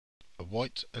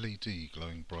white LED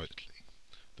glowing brightly.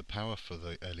 The power for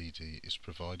the LED is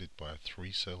provided by a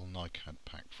 3-cell NiCad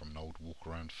pack from an old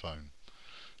walk-around phone.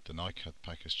 The NiCad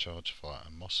pack is charged via a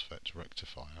MOSFET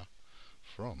rectifier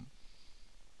from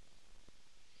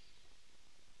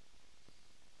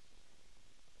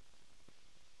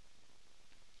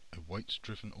a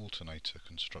weight-driven alternator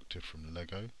constructed from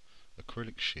Lego,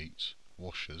 acrylic sheet,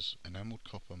 washers, enamelled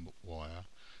copper wire,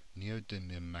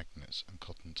 neodymium magnets and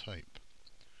cotton tape.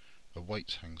 A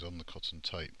weight hangs on the cotton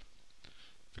tape.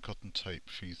 The cotton tape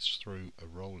feeds through a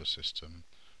roller system,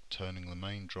 turning the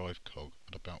main drive cog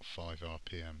at about 5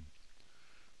 RPM.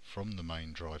 From the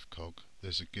main drive cog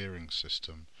there's a gearing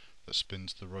system that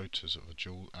spins the rotors of a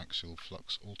dual axial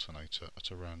flux alternator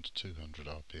at around 200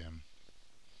 RPM.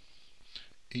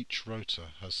 Each rotor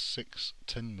has 6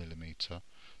 10mm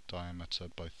diameter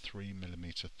by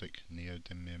 3mm thick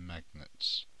neodymium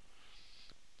magnets.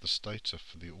 The stator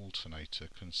for the alternator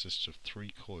consists of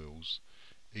 3 coils.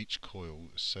 Each coil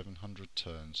is 700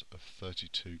 turns of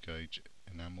 32 gauge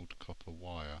enamelled copper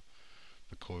wire.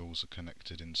 The coils are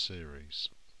connected in series.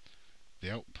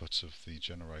 The output of the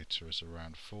generator is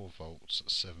around 4 volts at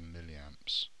 7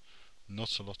 milliamps.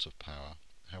 Not a lot of power,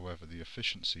 however the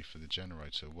efficiency for the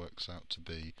generator works out to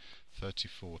be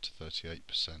 34 to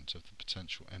 38% of the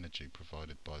potential energy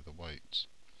provided by the weight.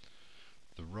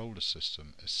 The roller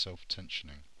system is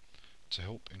self-tensioning. To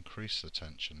help increase the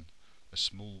tension, a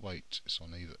small weight is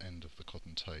on either end of the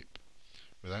cotton tape.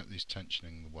 Without these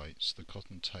tensioning the weights, the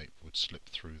cotton tape would slip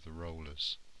through the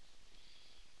rollers.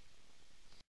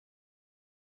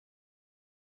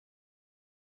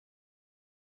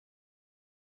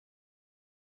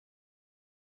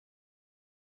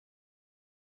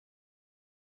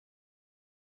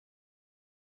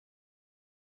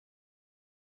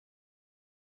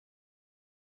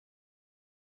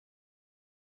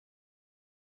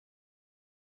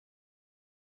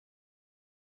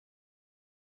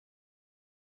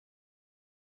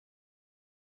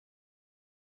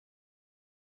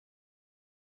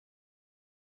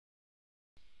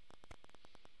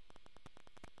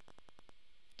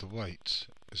 The weight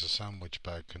is a sandwich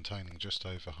bag containing just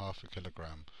over half a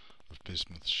kilogram of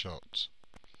bismuth shot.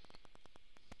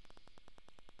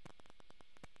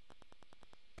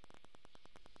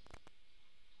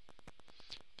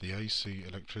 The AC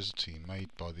electricity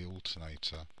made by the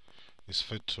alternator is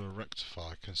fed to a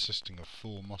rectifier consisting of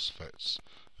 4 MOSFETs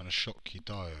and a schottky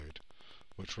diode,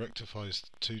 which rectifies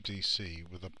to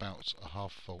DC with about a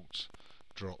half-volt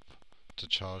drop to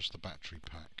charge the battery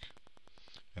pack,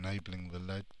 enabling the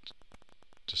LED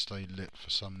to stay lit for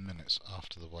some minutes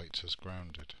after the weight has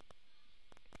grounded.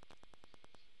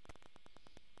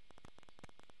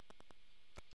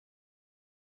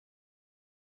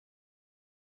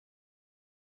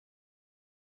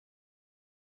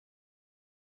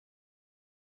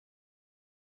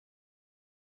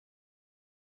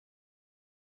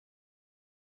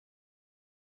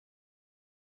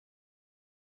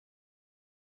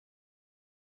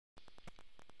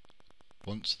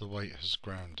 Once the weight has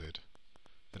grounded,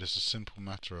 it is a simple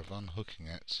matter of unhooking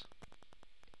it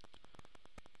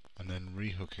and then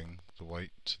rehooking the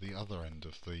weight to the other end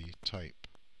of the tape,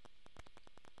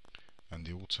 and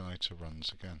the alternator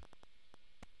runs again.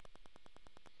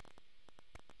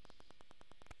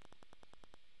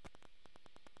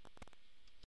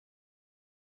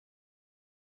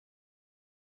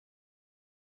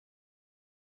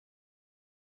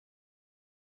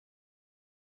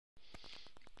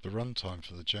 The runtime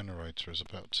for the generator is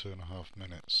about 2.5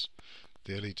 minutes.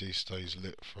 The LED stays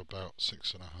lit for about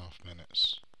 6.5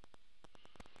 minutes.